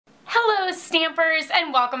Stampers,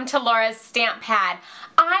 and welcome to Laura's Stamp Pad.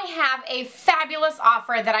 I have a fabulous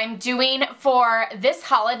offer that I'm doing for this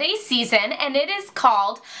holiday season, and it is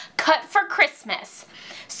called Cut for Christmas.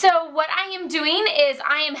 So what I am doing is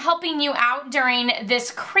I am helping you out during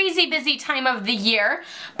this crazy busy time of the year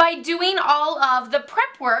by doing all of the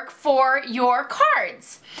prep work for your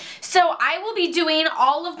cards. So I will be doing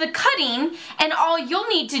all of the cutting, and all you'll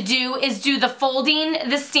need to do is do the folding,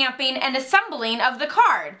 the stamping, and assembling of the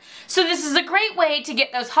card. So this is a great way to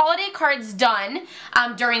get those holiday cards done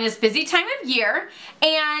during this busy time of year,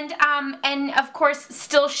 and of course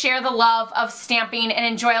still share the love of stamping and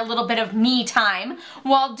enjoy a little bit of me time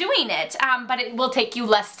while doing it, but it will take you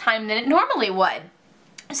less time than it normally would.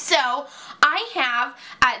 So I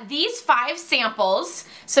have these 5 samples.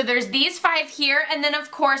 So there's these 5 here, and then of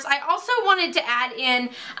course I also wanted to add in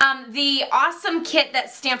the awesome kit that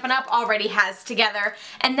Stampin' Up! Already has together,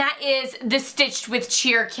 and that is the Stitched with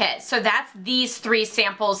Cheer kit. So that's these 3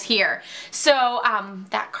 samples here. So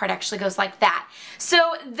that card actually goes like that.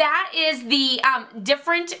 So that is the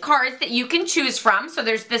different cards that you can choose from. So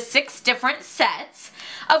there's the 6 different sets.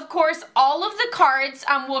 Of course, all of the cards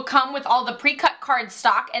will come with all the pre-cut card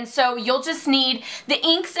stock, and so you'll just need the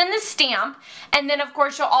inks and the stamp, and then of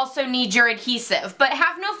course you'll also need your adhesive. But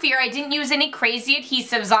have no fear, I didn't use any crazy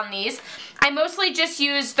adhesives on these. I mostly just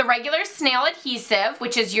used the regular snail adhesive,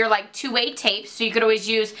 which is your like 2-way tape, so you could always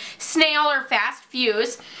use snail or fast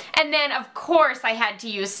fuse. And then of course I had to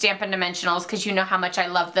use Stampin' Dimensionals because you know how much I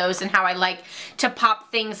love those and how I like to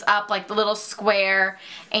pop things up, like the little square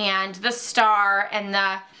and the star and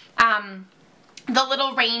the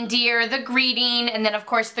little reindeer, the greeting, and then of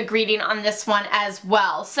course the greeting on this one as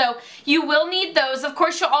well. So you will need those. Of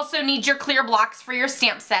course you'll also need your clear blocks for your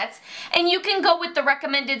stamp sets, and you can go with the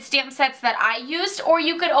recommended stamp sets that I used, or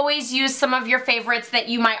you could always use some of your favorites that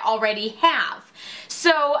you might already have.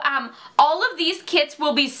 So all of these kits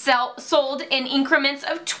will be sold in increments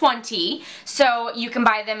of 20, so you can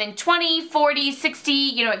buy them in 20, 40, 60,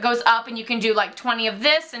 you know, it goes up, and you can do like 20 of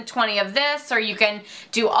this and 20 of this, or you can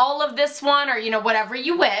do all of this one, or you know, whatever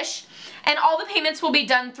you wish. And all the payments will be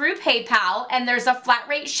done through PayPal, and there's a flat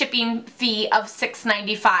rate shipping fee of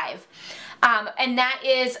 $6.95. And that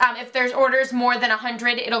is, if there's orders more than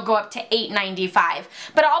 100, it'll go up to $8.95.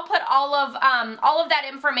 But I'll put all of that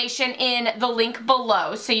information in the link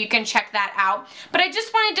below, so you can check that out. But I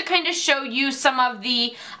just wanted to kind of show you some of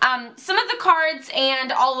the cards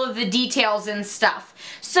and all of the details and stuff.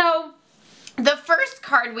 So the first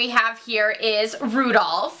card we have here is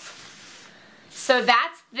Rudolph. So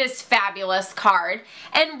that's this fabulous card.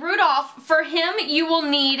 And Rudolph, for him, you will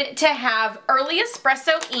need to have Early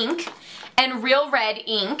Espresso ink and Real Red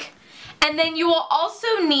ink. And then you will also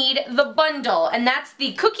need the bundle, and that's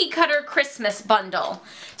the Cookie Cutter Christmas bundle.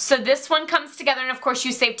 So this one comes together, and of course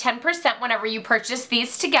you save 10% whenever you purchase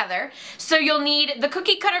these together. So you'll need the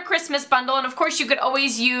Cookie Cutter Christmas bundle, and of course you could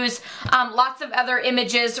always use lots of other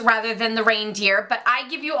images rather than the reindeer, but I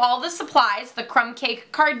give you all the supplies: the crumb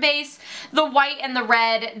cake card base, the white and the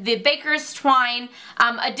red, the baker's twine,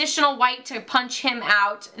 additional white to punch him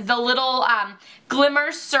out, the little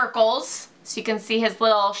glimmer circles, so you can see his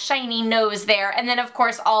little shiny nose there, and then of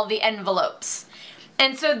course all the envelopes.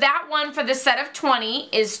 And so that one for the set of 20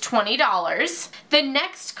 is $20. The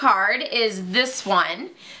next card is this one.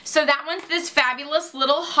 So that one's this fabulous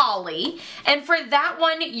little holly, and for that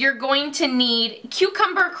one you're going to need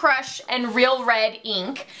Cucumber Crush and Real Red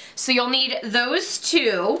ink. So you'll need those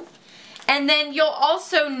 2. And then you'll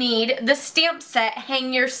also need the stamp set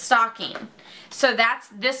Hang Your Stocking. So that's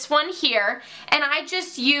this one here, and I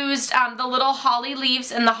just used the little holly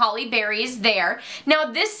leaves and the holly berries there. Now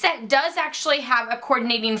this set does actually have a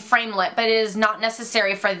coordinating framelit, but it is not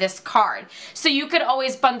necessary for this card. So you could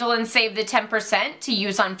always bundle and save the 10% to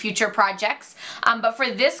use on future projects, but for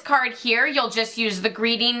this card here, you'll just use the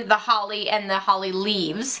greeting, the holly, and the holly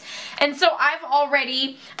leaves. And so I've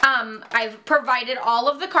already, I've provided all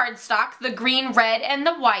of the cardstock, the green, red, and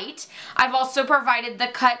the white. I've also provided the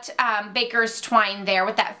cut baker's twine there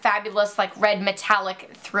with that fabulous like red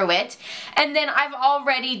metallic through it. And then I've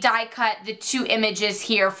already die cut the 2 images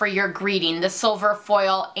here for your greeting, the silver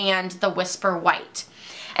foil and the whisper white.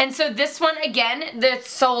 And so this one, again, that's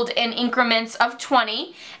sold in increments of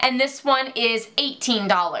 20, and this one is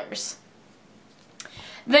 $18.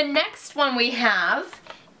 The next one we have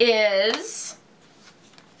is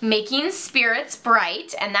Making Spirits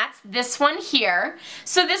Bright, and that's this one here.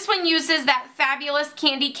 So this one uses that fabulous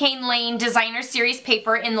Candy Cane Lane Designer Series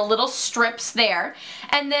paper in the little strips there.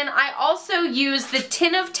 And then I also use the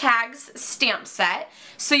Tin of Tags stamp set.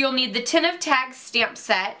 So you'll need the Tin of Tags stamp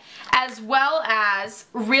set, as well as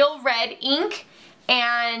Real Red ink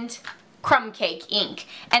and crumb cake ink.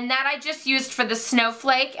 And that I just used for the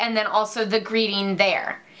snowflake and then also the greeting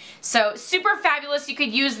there. So super fabulous. You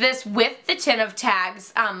could use this with the Tin of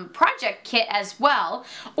Tags project kit as well,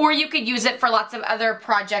 or you could use it for lots of other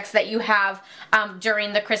projects that you have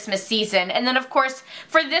during the Christmas season. And then of course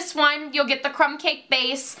for this one you'll get the crumb cake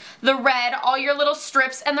base, the red, all your little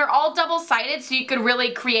strips, and they're all double-sided, so you could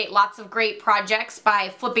really create lots of great projects by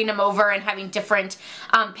flipping them over and having different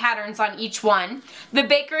patterns on each one. The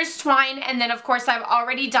baker's twine, and then of course I've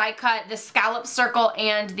already die cut the scallop circle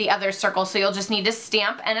and the other circle, so you'll just need to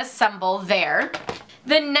stamp and assemble there.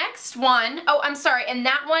 The next one, oh I'm sorry, and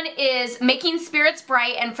that one is Making Spirits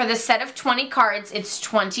Bright, and for the set of 20 cards it's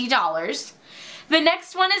 $20. The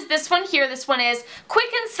next one is this one here. This one is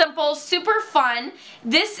quick and simple, super fun.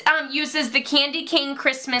 This uses the Candy Cane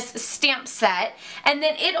Christmas stamp set, and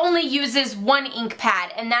then it only uses one ink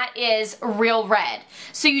pad, and that is Real Red.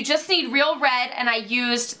 So you just need Real Red, and I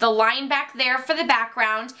used the line back there for the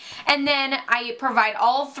background, and then I provide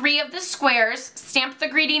all 3 of the squares, stamp the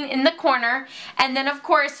greeting in the corner, and then of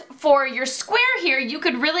course for your square here you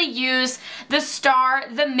could really use the star,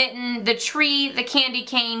 the mitten, the tree, the candy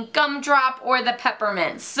cane, gumdrop, or the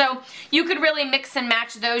peppermints. So you could really mix and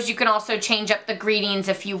match those. You can also change up the greetings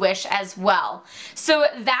if you wish as well. So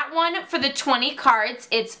that one for the 20 cards,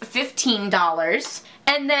 it's $15.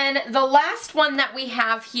 And then the last one that we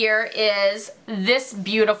have here is this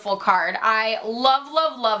beautiful card. I love,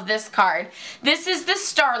 love, love this card. This is the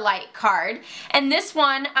Starlight card. And this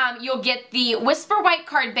one, you'll get the Whisper White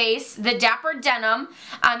card base, the Dapper Denim.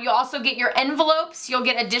 You'll also get your envelopes. You'll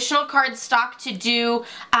get additional cardstock to do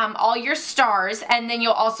all your stars. And then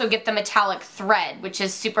you'll also get the metallic thread, which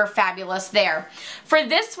is super fabulous there. For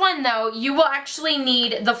this one, though, you will actually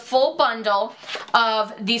need the full bundle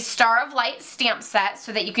of the Star of Light stamp set,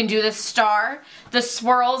 so that you can do the star, the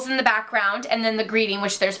swirls in the background, and then the greeting,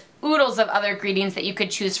 which there's oodles of other greetings that you could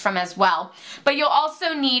choose from as well. But you'll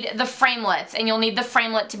also need the framelits, and you'll need the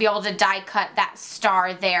framelit to be able to die cut that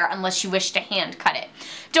star there unless you wish to hand cut it.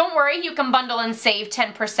 Don't worry, you can bundle and save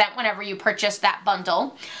 10% whenever you purchase that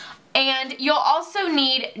bundle. And you'll also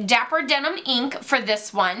need Dapper Denim ink for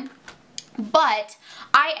this one, but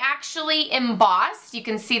I actually embossed, you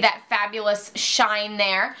can see that fabulous shine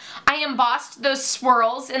there. I embossed those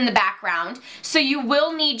swirls in the background, so you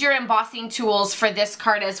will need your embossing tools for this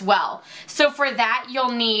card as well. So for that,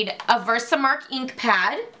 you'll need a Versamark ink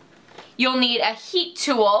pad, you'll need a heat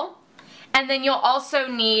tool, and then you'll also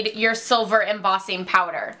need your silver embossing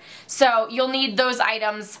powder. So you'll need those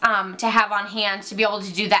items to have on hand to be able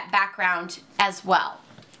to do that background as well.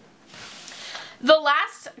 The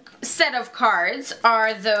last set of cards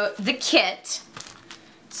are the kit.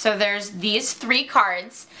 So there's these 3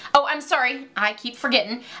 cards. Oh, I'm sorry, I keep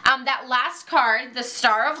forgetting. That last card, the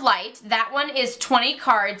Star of Light, that one is 20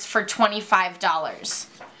 cards for $25.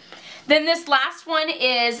 Then this last one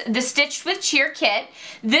is the Stitched with Cheer kit.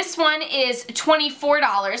 This one is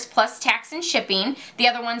 $24 plus tax and shipping. The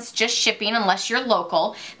other one's just shipping unless you're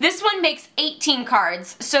local. This one makes 18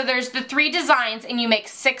 cards. So there's the 3 designs and you make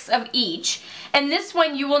 6 of each. And this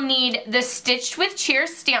one you will need the Stitched with Cheer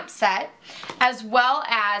stamp set, as well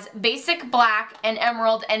as basic black and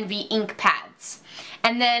Emerald Envy ink pads.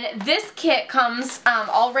 And then this kit comes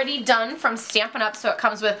already done from Stampin' Up, so it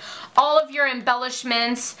comes with all of your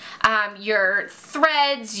embellishments, your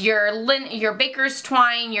threads, your baker's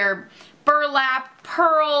twine, your burlap,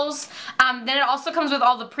 pearls. Then it also comes with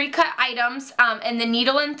all the pre-cut items and the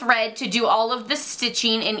needle and thread to do all of the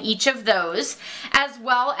stitching in each of those, as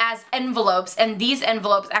well as envelopes, and these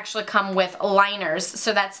envelopes actually come with liners,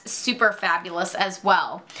 so that's super fabulous as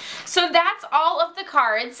well. So that's all of the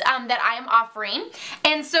cards that I am offering,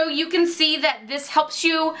 and so you can see that this helps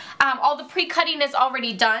you, all the pre-cutting is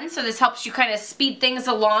already done, so this helps you kind of speed things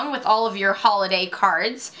along with all of your holiday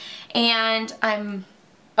cards. And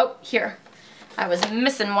oh, here. I was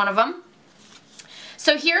missing one of them.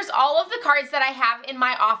 So here's all of the cards that I have in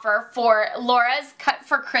my offer for Laura's Cut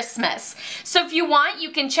for Christmas. So if you want,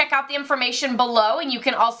 you can check out the information below, and you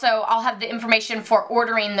can also, I'll have the information for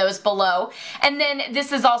ordering those below. And then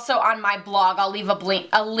this is also on my blog. I'll leave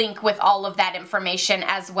a link with all of that information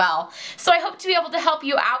as well. So I hope to be able to help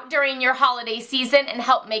you out during your holiday season and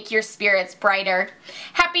help make your spirits brighter.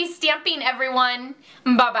 Happy stamping, everyone.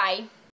 Bye-bye.